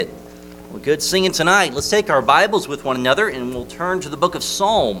Well, good singing tonight. Let's take our Bibles with one another and we'll turn to the book of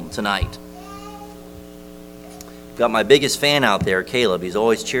Psalm tonight. Got my biggest fan out there, Caleb. He's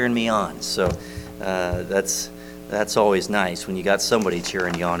always cheering me on. So that's always nice when you got somebody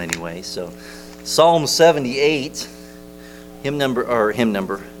cheering you on anyway. So Psalm 78,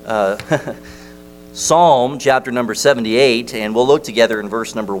 Psalm chapter number 78, and we'll look together in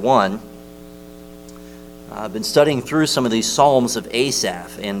verse number 1. I've been studying through some of these Psalms of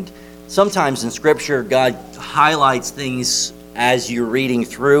Asaph, and sometimes in Scripture, God highlights things as you're reading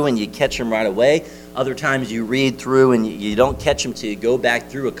through and you catch them right away. Other times you read through and you don't catch them till you go back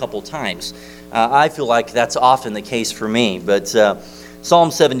through a couple times. I feel like that's often the case for me. But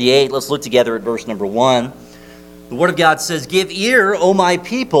Psalm 78, let's look together at verse number 1. The Word of God says, "Give ear, O my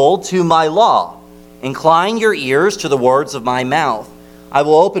people, to my law. Incline your ears to the words of my mouth. I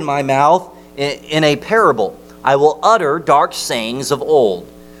will open my mouth in a parable. I will utter dark sayings of old,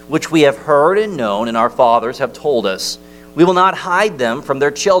 which we have heard and known, and our fathers have told us. We will not hide them from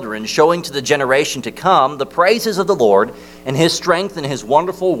their children, showing to the generation to come the praises of the Lord and his strength and his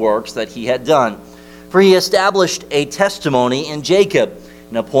wonderful works that he had done. For he established a testimony in Jacob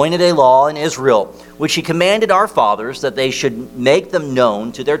and appointed a law in Israel, which he commanded our fathers that they should make them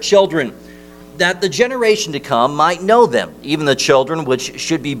known to their children, that the generation to come might know them, even the children which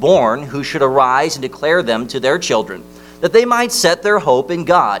should be born, who should arise and declare them to their children, that they might set their hope in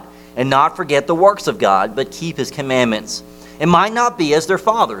God, and not forget the works of God, but keep his commandments, and might not be as their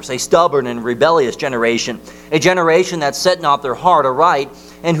fathers, a stubborn and rebellious generation, a generation that set not their heart aright,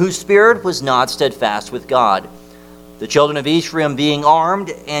 and whose spirit was not steadfast with God. The children of Ephraim, being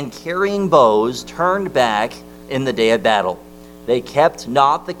armed and carrying bows, turned back in the day of battle. They kept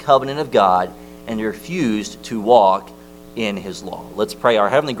not the covenant of God, and refused to walk in his law." Let's pray. Our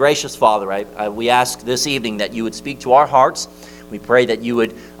heavenly gracious Father, we ask this evening that you would speak to our hearts. We pray that you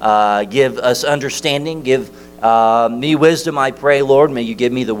would give us understanding, give me wisdom, I pray, Lord. May you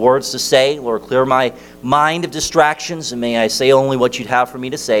give me the words to say. Lord, clear my mind of distractions, and may I say only what you'd have for me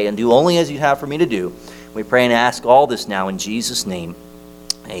to say and do only as you'd have for me to do. We pray and ask all this now in Jesus' name.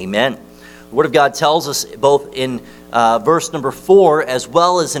 Amen. The Word of God tells us both in verse number 4 as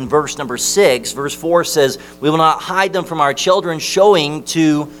well as in verse number 6. Verse 4 says, "We will not hide them from our children, showing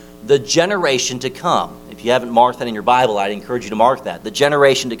to the generation to come." If you haven't marked that in your Bible, I'd encourage you to mark that. The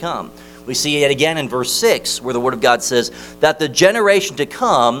generation to come. We see it again in verse 6 where the Word of God says that the generation to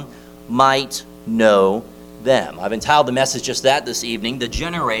come might know them. I've entitled the message just that this evening, the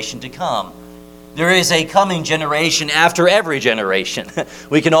generation to come. There is a coming generation after every generation.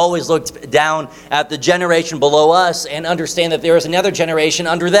 We can always look down at the generation below us and understand that there is another generation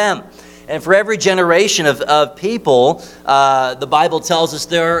under them. And for every generation of people, the Bible tells us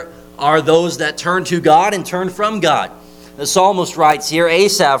there are those that turn to God and turn from God. The psalmist writes here,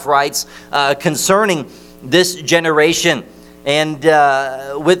 Asaph writes concerning this generation, and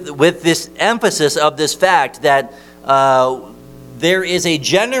with this emphasis of this fact that there is a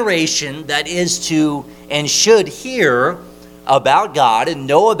generation that is to and should hear about God and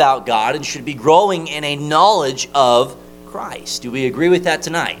know about God and should be growing in a knowledge of Christ. Do we agree with that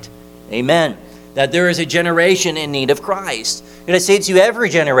tonight? Amen. That there is a generation in need of Christ. And I say to you, every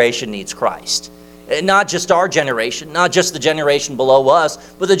generation needs Christ. Not just our generation, not just the generation below us,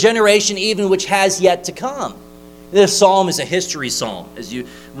 but the generation even which has yet to come. This psalm is a history psalm, as you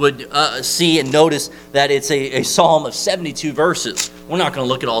would see and notice that it's a psalm of 72 verses. We're not going to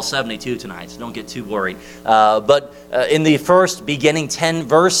look at all 72 tonight, so don't get too worried. But in the first beginning 10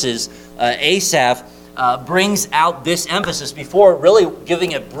 verses, Asaph brings out this emphasis before really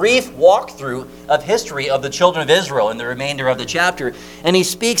giving a brief walkthrough of history of the children of Israel in the remainder of the chapter. And he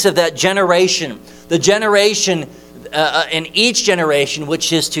speaks of that generation, the generation in each generation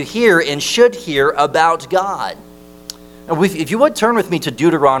which is to hear and should hear about God. Now, if you would turn with me to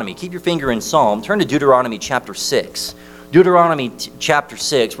Deuteronomy, keep your finger in Psalm, turn to Deuteronomy chapter 6. Deuteronomy chapter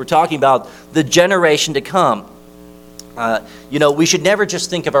 6, we're talking about the generation to come. We should never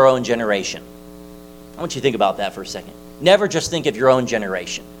just think of our own generation. I want you to think about that for a second. Never just think of your own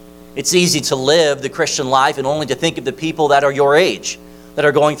generation. It's easy to live the Christian life and only to think of the people that are your age, that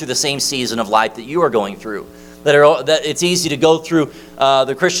are going through the same season of life that you are going through. That it's easy to go through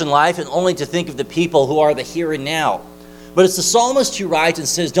the Christian life and only to think of the people who are the here and now. But it's the psalmist who writes and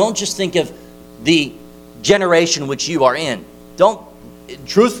says, don't just think of the generation which you are in.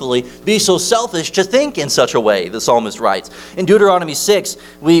 truthfully, be so selfish to think in such a way, the psalmist writes. In Deuteronomy 6,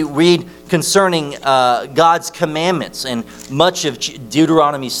 we read concerning God's commandments, and much of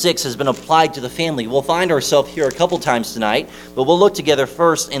Deuteronomy 6 has been applied to the family. We'll find ourselves here a couple times tonight, but we'll look together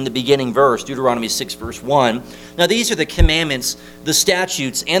first in the beginning verse, Deuteronomy 6, verse 1. Now these are the commandments, the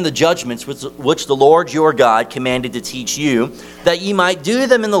statutes, and the judgments which the Lord your God commanded to teach you, that ye might do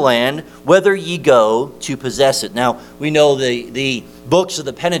them in the land, whither ye go to possess it. Now, we know the books of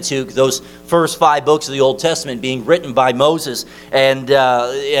the Pentateuch, those first 5 books of the Old Testament being written by Moses, and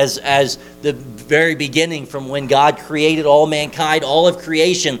as the very beginning from when God created all mankind, all of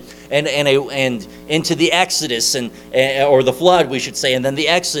creation, and into the Exodus, or the flood, we should say, and then the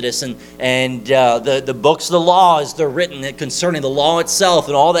Exodus, and the books of the law, as they're written concerning the law itself,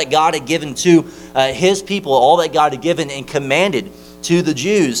 and all that God had given to his people, all that God had given and commanded to the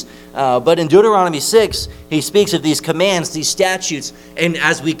Jews. But in Deuteronomy 6, he speaks of these commands, these statutes, and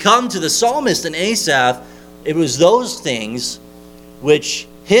as we come to the psalmist and Asaph, it was those things which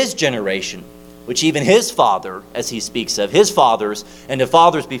his generation, which even his father, as he speaks of, his fathers and the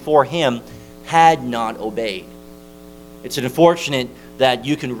fathers before him, had not obeyed. It's unfortunate that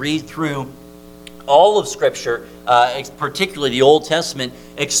you can read through all of Scripture, particularly the Old Testament,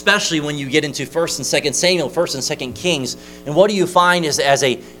 especially when you get into 1st and 2nd Samuel, 1st and 2nd Kings. And what do you find is as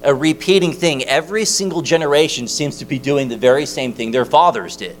a repeating thing? Every single generation seems to be doing the very same thing their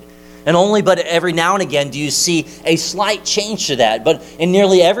fathers did. And only but every now and again do you see a slight change to that. But in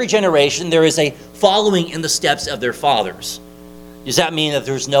nearly every generation, there is a following in the steps of their fathers. Does that mean that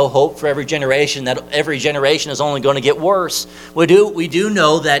there's no hope for every generation, that every generation is only going to get worse? We do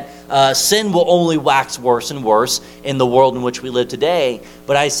know that sin will only wax worse and worse in the world in which we live today.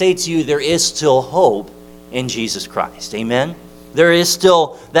 But I say to you, there is still hope in Jesus Christ. Amen? There is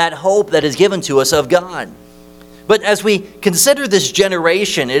still that hope that is given to us of God. But as we consider this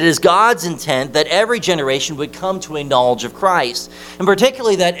generation, it is God's intent that every generation would come to a knowledge of Christ. And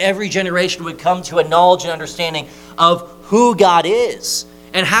particularly that every generation would come to a knowledge and understanding of who God is.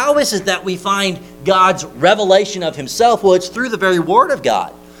 And how is it that we find God's revelation of himself? Well, it's through the very word of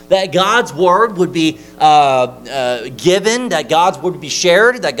God. That God's word would be given, that God's word would be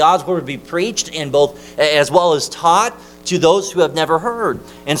shared, that God's word would be preached, and both as well as taught to those who have never heard.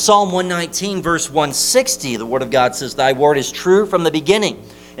 In Psalm 119, verse 160, the word of God says, "Thy word is true from the beginning,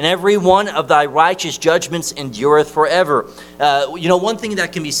 and every one of thy righteous judgments endureth forever." One thing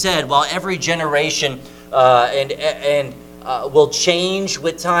that can be said, while every generation will change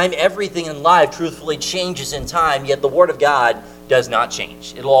with time, everything in life truthfully changes in time, yet the word of God does not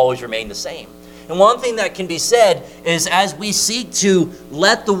change. It'll always remain the same. And one thing that can be said is as we seek to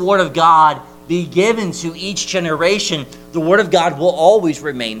let the word of God be given to each generation, the word of God will always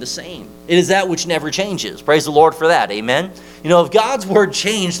remain the same. It is that which never changes. Praise the Lord for that. Amen? If God's word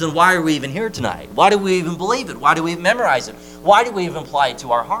changed, then why are we even here tonight? Why do we even believe it? Why do we memorize it? Why do we even apply it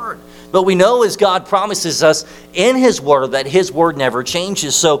to our heart? But we know as God promises us in his word that his word never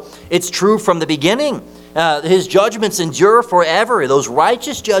changes. So it's true from the beginning. His judgments endure forever. Those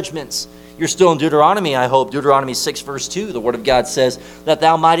righteous judgments. You're still in Deuteronomy, I hope. Deuteronomy 6, verse 2, the word of God says, "That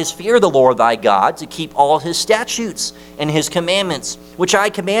thou mightest fear the Lord thy God, to keep all his statutes and his commandments, which I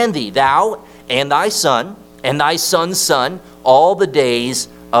command thee, thou and thy son, and thy son's son, all the days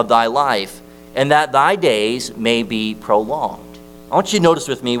of thy life, and that thy days may be prolonged." I want you to notice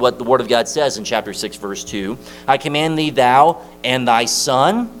with me what the word of God says in chapter 6, verse 2. "I command thee, thou and thy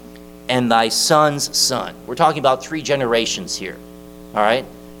son, and thy son's son." We're talking about 3 generations here, all right?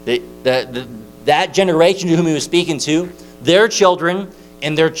 That generation to whom he was speaking to, their children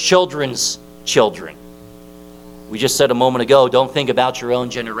and their children's children. We just said a moment ago, don't think about your own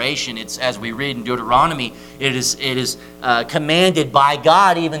generation. It's, as we read in Deuteronomy, it is commanded by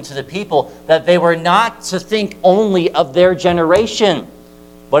God even to the people that they were not to think only of their generation,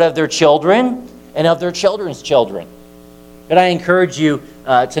 but of their children and of their children's children. And I encourage you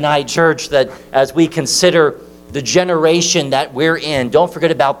tonight, church, that as we consider the generation that we're in, don't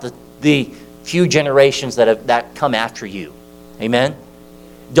forget about the few generations that come after you. Amen?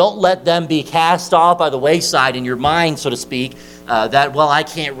 Don't let them be cast off by the wayside in your mind, so to speak, that, well, I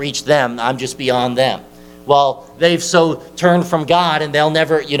can't reach them. I'm just beyond them. Well, they've so turned from God, and they'll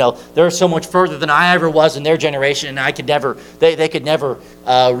never, they're so much further than I ever was in their generation, and I could never, they could never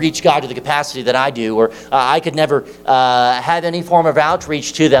reach God to the capacity that I do, or I could never have any form of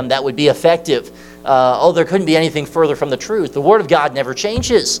outreach to them that would be effective. There couldn't be anything further from the truth. The Word of God never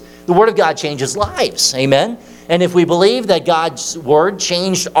changes. The Word of God changes lives. Amen? And if we believe that God's Word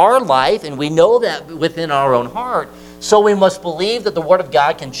changed our life, and we know that within our own heart, so we must believe that the Word of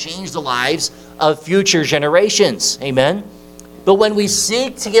God can change the lives of future generations. Amen? But when we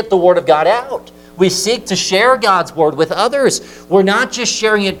seek to get the Word of God out, we seek to share God's Word with others, we're not just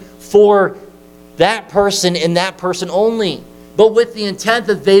sharing it for that person and that person only, but with the intent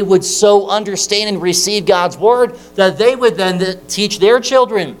that they would so understand and receive God's Word that they would then teach their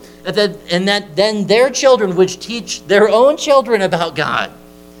children, and that then their children would teach their own children about God.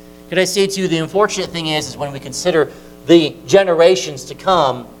 Could I say to you, the unfortunate thing is when we consider the generations to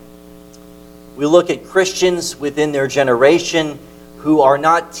come, we look at Christians within their generation who are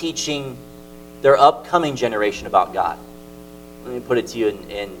not teaching their upcoming generation about God. Let me put it to you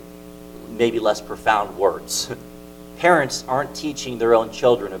in maybe less profound words. Parents aren't teaching their own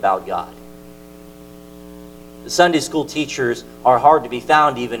children about God. The Sunday school teachers are hard to be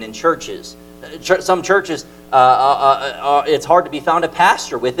found even in churches. Some churches, it's hard to be found a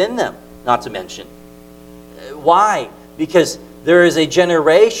pastor within them, not to mention. Why? Because there is a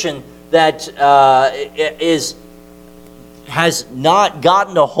generation that has not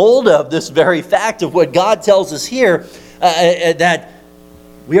gotten a hold of this very fact of what God tells us here, that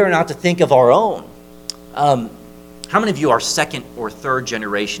we are not to think of our own. How many of you are second or third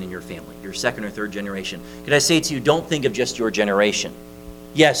generation in your family? You're second or third generation. Could I say to you, don't think of just your generation.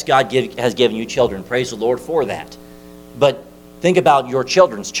 Yes, God has given you children. Praise the Lord for that. But think about your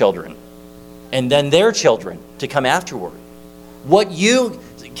children's children and then their children to come afterward. What you,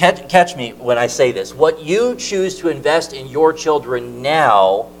 catch me when I say this, what you choose to invest in your children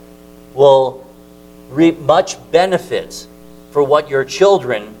now will reap much benefit for what your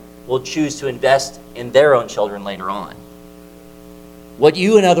children will choose to invest in their own children later on. What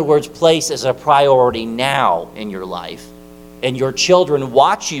you, in other words, place as a priority now in your life, and your children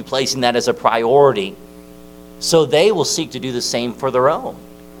watch you placing that as a priority, so they will seek to do the same for their own.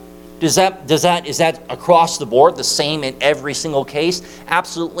 Is that across the board the same in every single case?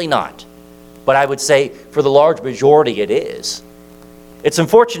 Absolutely not. But I would say for the large majority it is. It's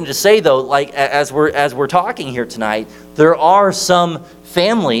unfortunate to say, though, like as we're talking here tonight, there are some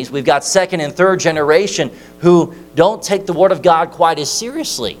families, we've got second and third generation, who don't take the Word of God quite as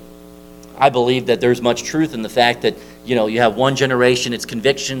seriously. I believe that there's much truth in the fact that, you have one generation, it's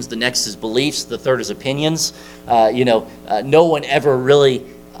convictions, the next is beliefs, the third is opinions. No one ever really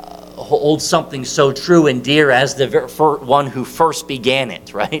holds something so true and dear as the one who first began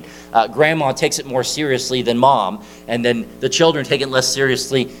it, right? Grandma takes it more seriously than mom, and then the children take it less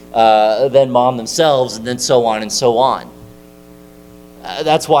seriously than mom themselves, and then so on and so on.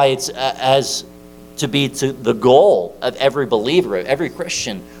 That's why it's to the goal of every believer, of every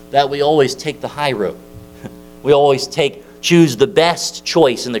Christian, that we always take the high road. We always choose the best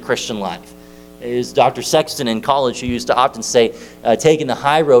choice in the Christian life. As Dr. Sexton in college, who used to often say, taking the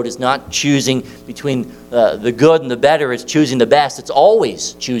high road is not choosing between the good and the better, it's choosing the best. It's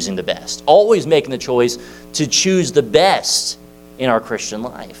always choosing the best, always making the choice to choose the best in our Christian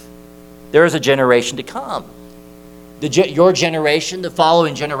life. There is a generation to come. Your generation, the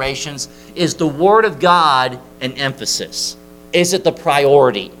following generations, is the Word of God an emphasis? Is it the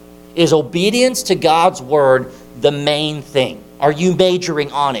priority? Is obedience to God's Word the main thing? Are you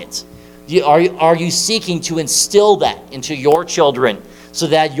majoring on it? Are you seeking to instill that into your children so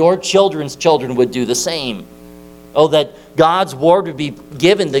that your children's children would do the same? Oh, that God's Word would be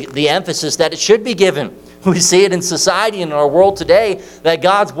given the emphasis that it should be given. We see it in society and in our world today that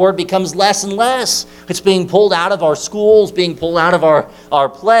God's Word becomes less and less. It's being pulled out of our schools, being pulled out of our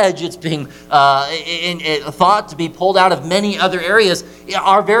pledge. It's being thought to be pulled out of many other areas.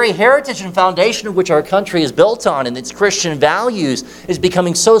 Our very heritage and foundation of which our country is built on and its Christian values is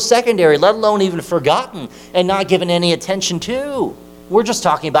becoming so secondary, let alone even forgotten and not given any attention to. We're just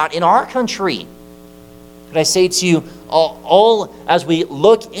talking about in our country. But I say to you, all as we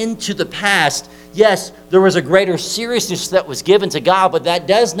look into the past, yes, there was a greater seriousness that was given to God, but that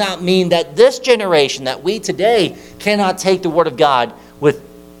does not mean that this generation, that we today, cannot take the Word of God with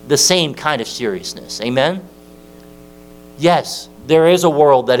the same kind of seriousness. Amen? Yes, there is a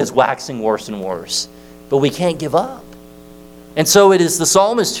world that is waxing worse and worse, but we can't give up. And so it is the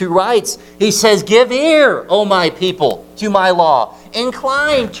psalmist who writes, he says, "Give ear, O my people, to my law.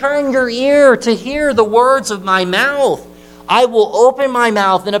 Incline, turn your ear to hear the words of my mouth. I will open my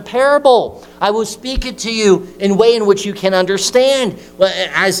mouth in a parable. I will speak it to you in a way in which you can understand." Well,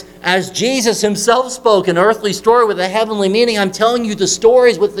 as Jesus himself spoke an earthly story with a heavenly meaning, I'm telling you the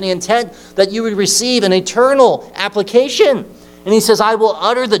stories with the intent that you would receive an eternal application. And he says, "I will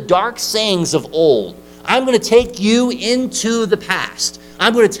utter the dark sayings of old." I'm going to take you into the past.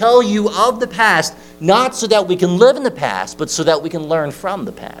 I'm going to tell you of the past, not so that we can live in the past, but so that we can learn from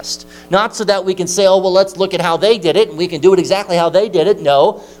the past. Not so that we can say, oh, well, let's look at how they did it, and we can do it exactly how they did it.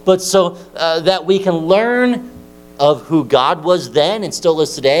 No, but so that we can learn of who God was then and still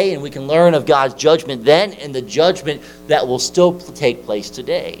is today, and we can learn of God's judgment then and the judgment that will still take place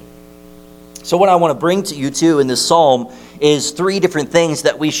today. So what I want to bring to you too in this psalm is 3 different things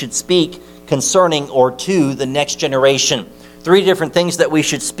that we should speak concerning or to the next generation. 3 different things that we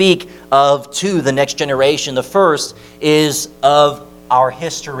should speak of to the next generation. The first is of our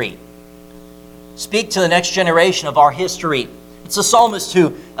history. Speak to the next generation of our history. It's the psalmist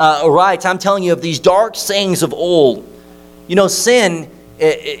who writes, I'm telling you of these dark sayings of old. You know, sin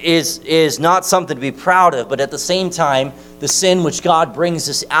is not something to be proud of, but at the same time, the sin which God brings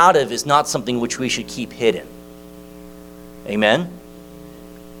us out of is not something which we should keep hidden. Amen?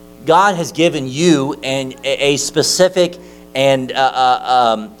 God has given you a specific and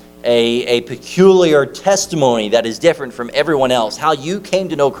a peculiar testimony that is different from everyone else, how you came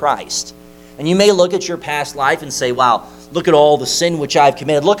to know Christ. And you may look at your past life and say, wow, look at all the sin which I've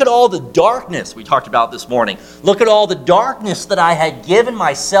committed. Look at all the darkness we talked about this morning. Look at all the darkness that I had given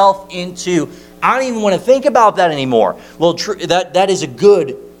myself into. I don't even want to think about that anymore. Well, that is a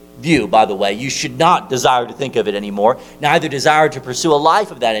good view, by the way. You should not desire to think of it anymore, neither desire to pursue a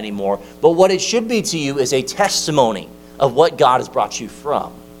life of that anymore. But what it should be to you is a testimony of what God has brought you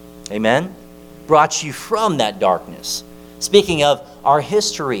from. Amen? Brought you from that darkness. Speaking of our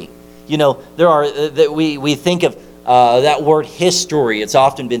history, you know, we think of that word history. It's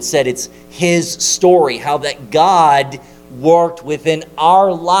often been said it's His story, how that God worked within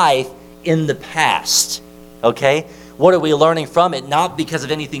our life in the past. Okay? What are we learning from it? Not because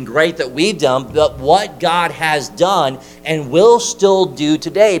of anything great that we've done, but what God has done and will still do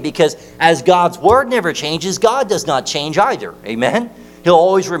today. Because as God's word never changes, God does not change either. Amen? He'll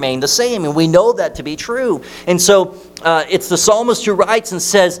always remain the same, and we know that to be true. And so it's the psalmist who writes and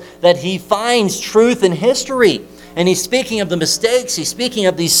says that he finds truth in history. And he's speaking of the mistakes. He's speaking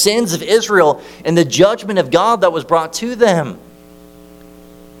of these sins of Israel and the judgment of God that was brought to them.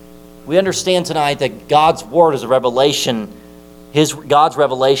 We understand tonight that God's word is a revelation, God's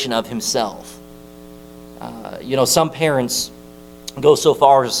revelation of Himself. You know, some parents go so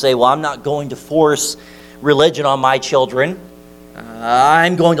far as to say, well, I'm not going to force religion on my children.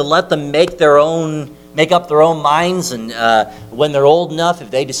 I'm going to let them make up their own minds, and when they're old enough, if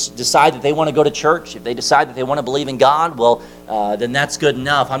they decide that they want to go to church, if they decide that they want to believe in God, well, then that's good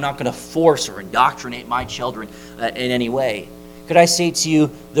enough. I'm not going to force or indoctrinate my children in any way. Could I say to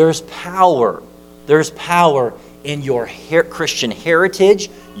you, there's power in your Christian heritage,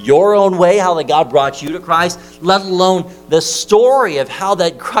 your own way, how that God brought you to Christ, let alone the story of how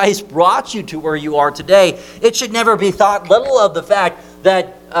that Christ brought you to where you are today. It should never be thought little of the fact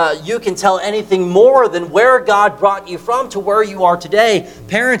that you can tell anything more than where God brought you from to where you are today.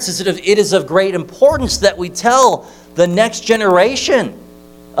 Parents, it is of great importance that we tell the next generation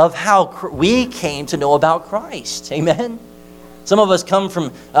of how we came to know about Christ. Amen? Some of us come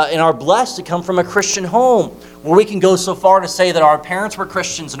from, and are blessed to come from a Christian home, where we can go so far to say that our parents were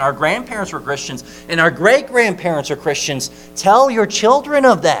Christians, and our grandparents were Christians, and our great-grandparents are Christians. Tell your children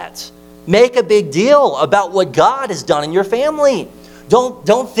of that. Make a big deal about what God has done in your family.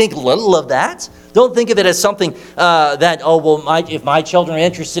 Don't think little of that. Don't think of it as something that, if my children are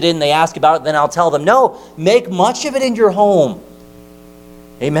interested in, they ask about it, then I'll tell them. No, make much of it in your home.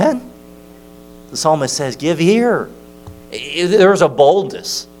 Amen? The psalmist says, give ear. There's a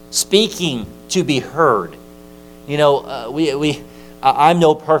boldness, speaking to be heard. You know, I'm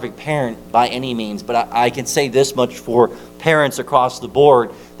no perfect parent by any means, but I can say this much for parents across the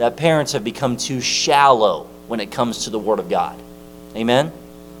board, that parents have become too shallow when it comes to the Word of God. Amen?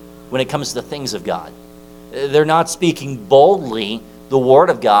 When it comes to the things of God. They're not speaking boldly the Word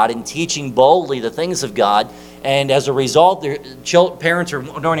of God and teaching boldly the things of God. And as a result, their parents are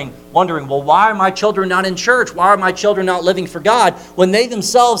wondering, well, why are my children not in church? Why are my children not living for God? When they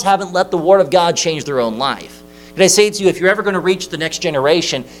themselves haven't let the Word of God change their own life. Can I say to you, if you're ever going to reach the next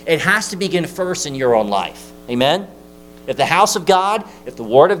generation, it has to begin first in your own life. Amen? If the house of God, if the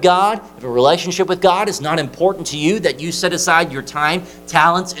Word of God, if a relationship with God is not important to you, that you set aside your time,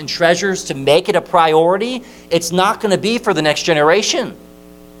 talents, and treasures to make it a priority, it's not going to be for the next generation.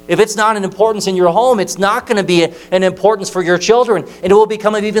 If it's not an importance in your home, it's not going to be an importance for your children, and it will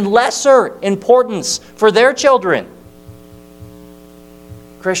become of even lesser importance for their children.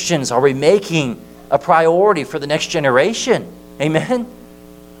 Christians, are we making a priority for the next generation? Amen?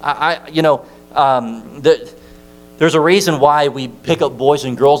 There's a reason why we pick up boys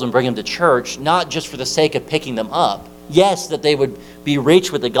and girls and bring them to church, not just for the sake of picking them up. Yes, that they would be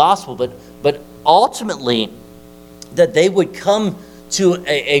reached with the gospel, but ultimately that they would come to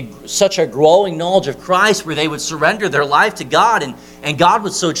such a growing knowledge of Christ where they would surrender their life to God, and God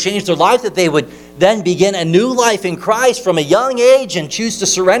would so change their life that they then begin a new life in Christ from a young age and choose to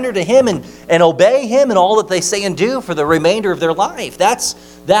surrender to Him and obey Him in all that they say and do for the remainder of their life.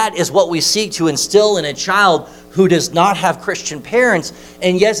 That is what we seek to instill in a child who does not have Christian parents.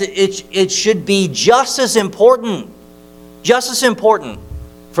 And yes, it should be just as important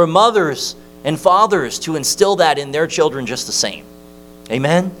for mothers and fathers to instill that in their children just the same.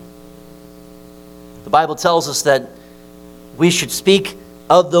 Amen? The Bible tells us that we should speak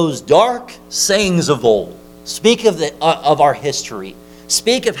of those dark sayings of old. Speak of our history.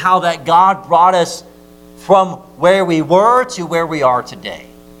 Speak of how that God brought us from where we were to where we are today.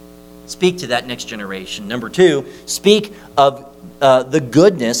 Speak to that next generation. Number 2, speak of the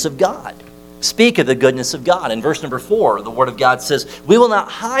goodness of God. Speak of the goodness of God. In verse number 4, the Word of God says, we will not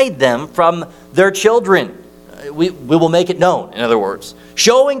hide them from their children. We will make it known, in other words.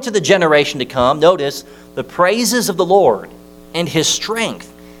 Showing to the generation to come, notice, the praises of the Lord and His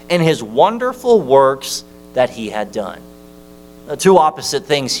strength and His wonderful works that He had done. Two opposite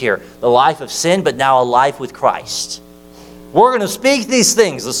things here. The life of sin, but now a life with Christ. We're going to speak these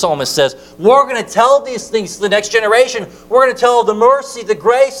things, the psalmist says. We're going to tell these things to the next generation. We're going to tell the mercy, the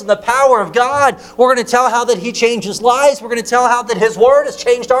grace, and the power of God. We're going to tell how that He changes lives. We're going to tell how that His Word has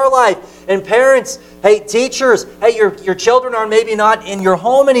changed our life. And parents, hey, teachers, hey, your children are maybe not in your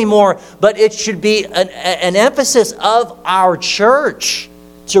home anymore, but it should be an emphasis of our church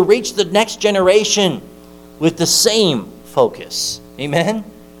to reach the next generation with the same focus. Amen?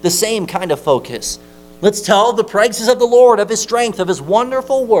 The same kind of focus. Let's tell the praises of the Lord, of His strength, of His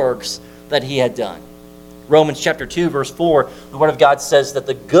wonderful works that He had done. Romans chapter 2, verse 4, the Word of God says that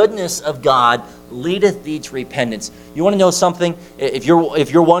the goodness of God leadeth thee to repentance. You want to know something? If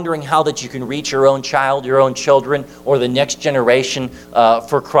you're wondering how that you can reach your own child, your own children, or the next generation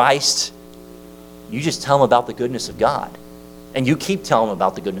for Christ, you just tell them about the goodness of God. And you keep telling them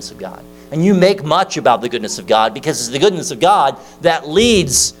about the goodness of God. And you make much about the goodness of God, because it's the goodness of God that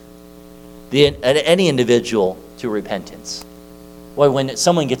leads any individual to repentance. Boy, when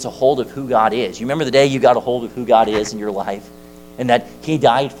someone gets a hold of who God is, you remember the day you got a hold of who God is in your life, and that He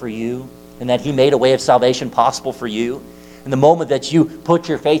died for you, and that He made a way of salvation possible for you. And the moment that you put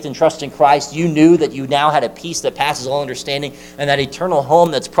your faith and trust in Christ, you knew that you now had a peace that passes all understanding, and that eternal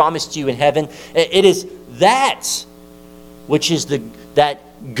home that's promised to you in heaven. It is that which is that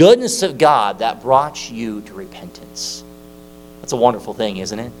goodness of God that brought you to repentance. That's a wonderful thing,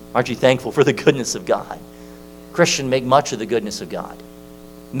 isn't it? Aren't you thankful for the goodness of God? Christian, make much of the goodness of God.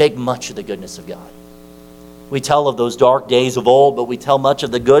 Make much of the goodness of God. We tell of those dark days of old, but we tell much of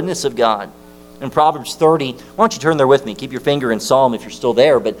the goodness of God. In Proverbs 30, why don't you turn there with me? Keep your finger in Psalm if you're still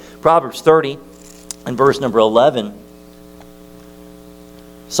there. But Proverbs 30 and verse number 11,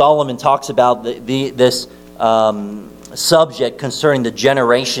 Solomon talks about this subject concerning the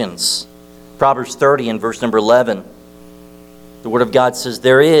generations. Proverbs 30 and verse number 11. The Word of God says,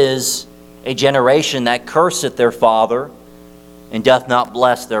 there is a generation that curseth their father and doth not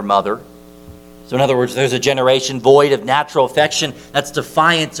bless their mother. So in other words, there's a generation void of natural affection that's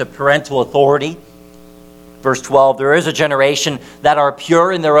defiant to parental authority. Verse 12, there is a generation that are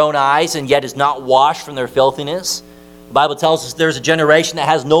pure in their own eyes and yet is not washed from their filthiness. The Bible tells us there's a generation that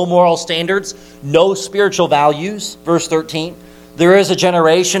has no moral standards, no spiritual values. Verse 13, there is a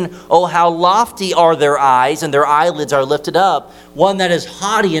generation, oh, how lofty are their eyes, and their eyelids are lifted up. One that is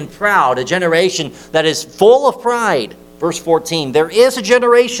haughty and proud, a generation that is full of pride. Verse 14, there is a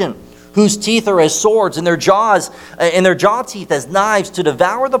generation whose teeth are as swords, and their jaw teeth as knives, to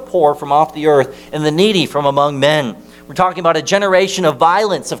devour the poor from off the earth, and the needy from among men. We're talking about a generation of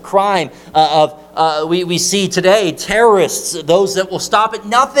violence, of crime, we see today terrorists, those that will stop at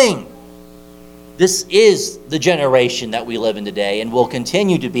nothing. This is the generation that we live in today, and will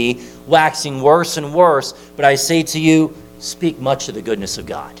continue to be, waxing worse and worse. But I say to you, speak much of the goodness of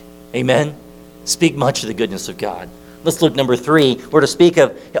God. Amen? Speak much of the goodness of God. Let's look number 3. We're to speak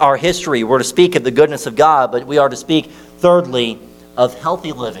of our history. We're to speak of the goodness of God, but we are to speak, thirdly, of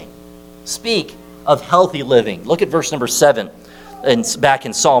healthy living. Speak of healthy living. Look at verse number 7, and back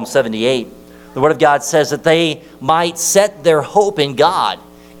in Psalm 78. The Word of God says that they might set their hope in God,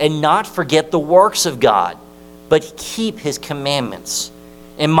 and not forget the works of God, but keep His commandments,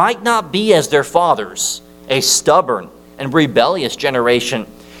 and might not be as their fathers, a stubborn and rebellious generation,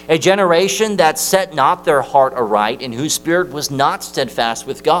 a generation that set not their heart aright, and whose spirit was not steadfast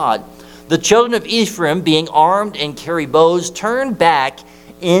with God. The children of Ephraim, being armed and carry bows, turned back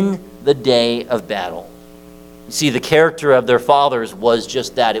in the day of battle. You see, the character of their fathers was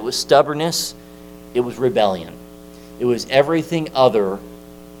just that. It was stubbornness. It was rebellion. It was everything other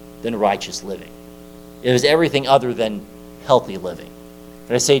than righteous living. It was everything other than healthy living.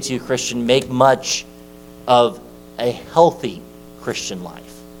 But I say to you, Christian, make much of a healthy Christian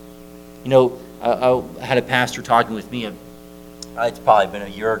life. You know, I had a pastor talking with me, it's probably been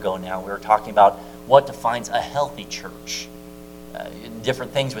a year ago now. We were talking about what defines a healthy church.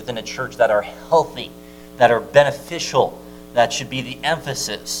 Different things within a church that are healthy, that are beneficial, that should be the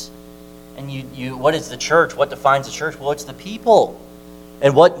emphasis. And what is the church? What defines the church? Well, it's the people.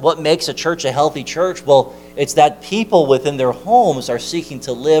 And what makes a church a healthy church? Well, it's that people within their homes are seeking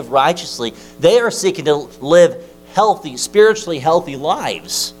to live righteously. They are seeking to live healthy, spiritually healthy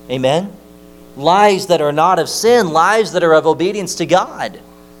lives. Amen? Lives that are not of sin, lives that are of obedience to God.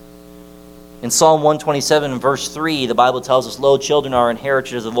 In Psalm 127 and verse 3, the Bible tells us, "Lo, children are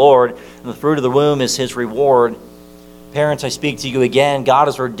inherited of the Lord, and the fruit of the womb is his reward." Parents, I speak to you again. God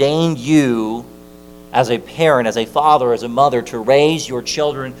has ordained you as a parent, as a father, as a mother, to raise your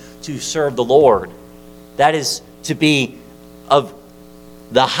children to serve the Lord. That is to be of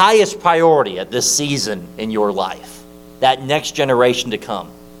the highest priority at this season in your life. That next generation to come.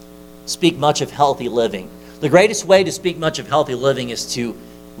 Speak much of healthy living. The greatest way to speak much of healthy living is to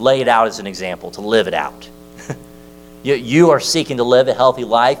lay it out as an example, to live it out. You are seeking to live a healthy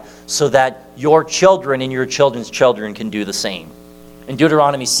life so that your children and your children's children can do the same. In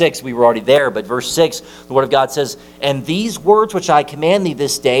Deuteronomy 6, we were already there, but verse 6, the Word of God says, "And these words which I command thee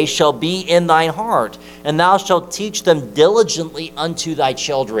this day shall be in thine heart, and thou shalt teach them diligently unto thy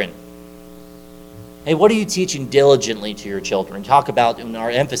children." Hey, what are you teaching diligently to your children? Talk about, and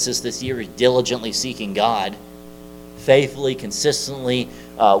our emphasis this year is diligently seeking God, faithfully, consistently,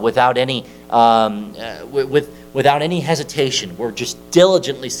 without any without any hesitation. We're just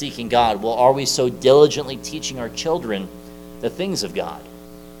diligently seeking God. Well, are we so diligently teaching our children the things of God?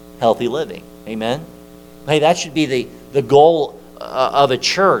 Healthy living. Amen? Hey, that should be the goal of a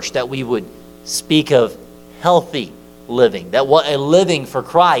church, that we would speak of healthy living, that what a living for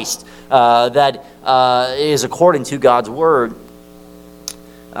Christ that is according to God's Word.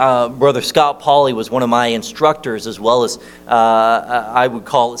 Brother Scott Pauley was one of my instructors, as well as I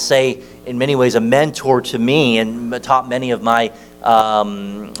would say in many ways a mentor to me, and taught many of my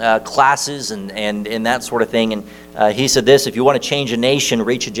classes and that sort of thing. And he said this: if you want to change a nation,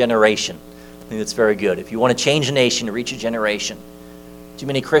 reach a generation. I think that's very good. If you want to change a nation, reach a generation. Too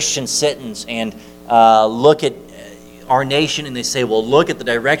many Christians sit and look at our nation and they say, well, look at the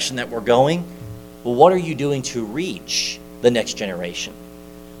direction that we're going. Well, what are you doing to reach the next generation?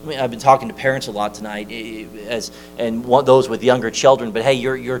 I mean, I've been talking to parents a lot tonight, those with younger children. But hey,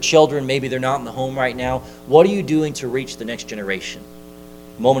 your children, maybe they're not in the home right now. What are you doing to reach the next generation?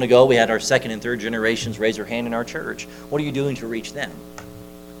 A moment ago, we had our second and third generations raise their hand in our church. What are you doing to reach them?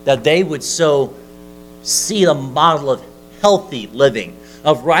 That they would so see the model of healthy living,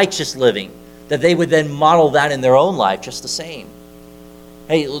 of righteous living, that they would then model that in their own life just the same.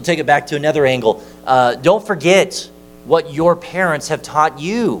 Hey, we'll take it back to another angle. Don't forget what your parents have taught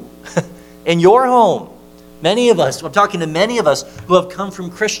you in your home. Many of us, I'm talking to many of us who have come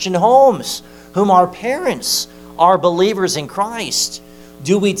from Christian homes, whom our parents are believers in Christ.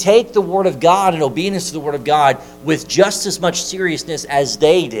 Do we take the Word of God and obedience to the Word of God with just as much seriousness as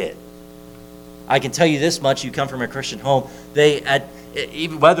they did? I can tell you this much: you come from a Christian home,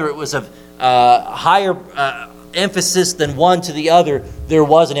 whether it was of higher emphasis than one to the other, there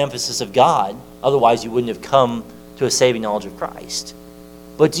was an emphasis of God. Otherwise, you wouldn't have come to a saving knowledge of Christ.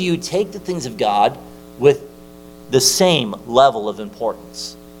 But do you take the things of God with the same level of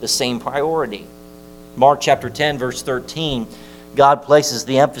importance, the same priority? Mark chapter 10, verse 13, God places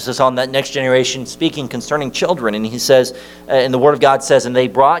the emphasis on that next generation, speaking concerning children. And he says, and the Word of God says, "And they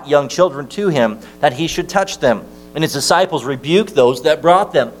brought young children to him, that he should touch them. And his disciples rebuked those that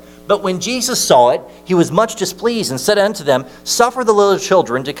brought them. But when Jesus saw it, he was much displeased, and said unto them, Suffer the little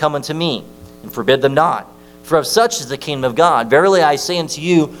children to come unto me, and forbid them not. For of such is the kingdom of God. Verily I say unto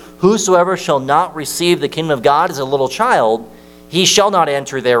you, whosoever shall not receive the kingdom of God as a little child, he shall not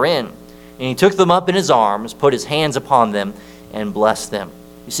enter therein. And he took them up in his arms, put his hands upon them, and blessed them."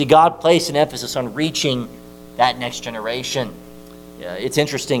 You see, God placed an emphasis on reaching that next generation. It's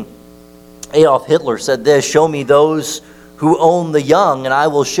interesting. Adolf Hitler said this: "Show me those who own the young, and I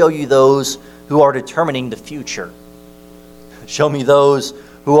will show you those who are determining the future." Show me those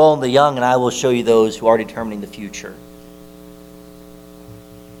who own the young, and I will show you those who are determining the future.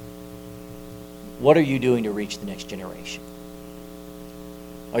 What are you doing to reach the next generation?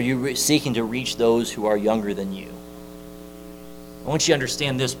 Are you seeking to reach those who are younger than you? I want you to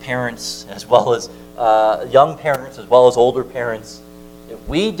understand this, parents, as well as young parents, as well as older parents. If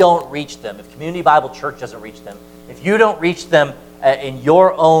we don't reach them, if Community Bible Church doesn't reach them, if you don't reach them in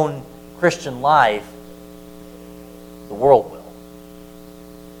your own Christian life, the world will.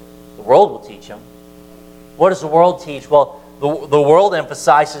 The world will teach them. What does the world teach? Well, the world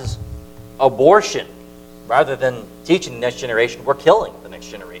emphasizes abortion. Rather than teaching the next generation, we're killing the next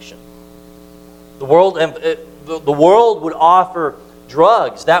generation. The world would offer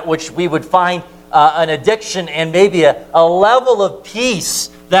drugs, that which we would find an addiction and maybe a level of peace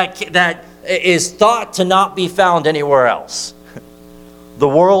that is thought to not be found anywhere else. The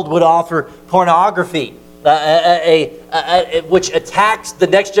world would offer pornography, which attacks the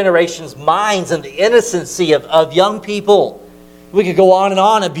next generation's minds and the innocency of young people. We could go on and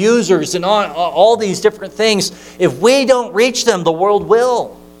on, abusers and on, all these different things. If we don't reach them, the world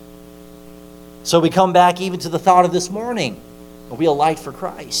will. So we come back even to the thought of this morning. Are we a light for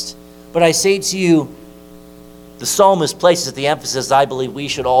Christ? But I say to you, the psalmist places the emphasis, I believe we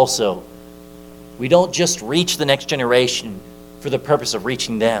should also. We don't just reach the next generation for the purpose of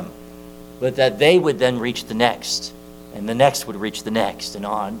reaching them, but that they would then reach the next, and the next would reach the next, and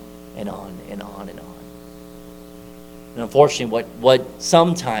on and on and on and on. And unfortunately, what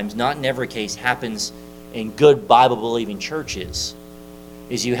sometimes, not in every case, happens in good Bible-believing churches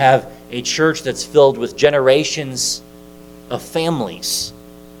is you have a church that's filled with generations of families,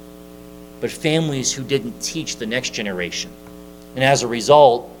 but families who didn't teach the next generation. And as a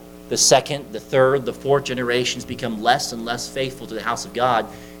result, the second, the third, the fourth generations become less and less faithful to the house of God.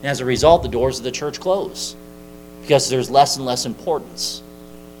 And as a result, the doors of the church close because there's less and less importance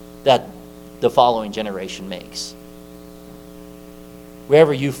that the following generation makes.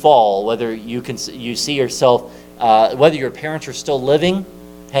 Wherever you fall, whether you see yourself, whether your parents are still living,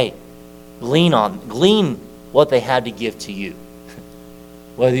 hey, glean what they had to give to you.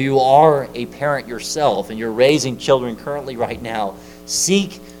 Whether you are a parent yourself and you're raising children currently right now,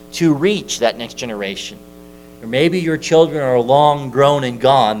 seek to reach that next generation. Or maybe your children are long grown and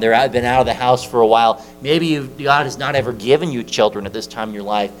gone. They've been out of the house for a while. Maybe God has not ever given you children at this time in your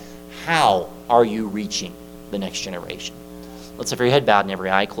life. How are you reaching the next generation? Let's have your head bowed and every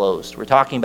eye closed. We're talking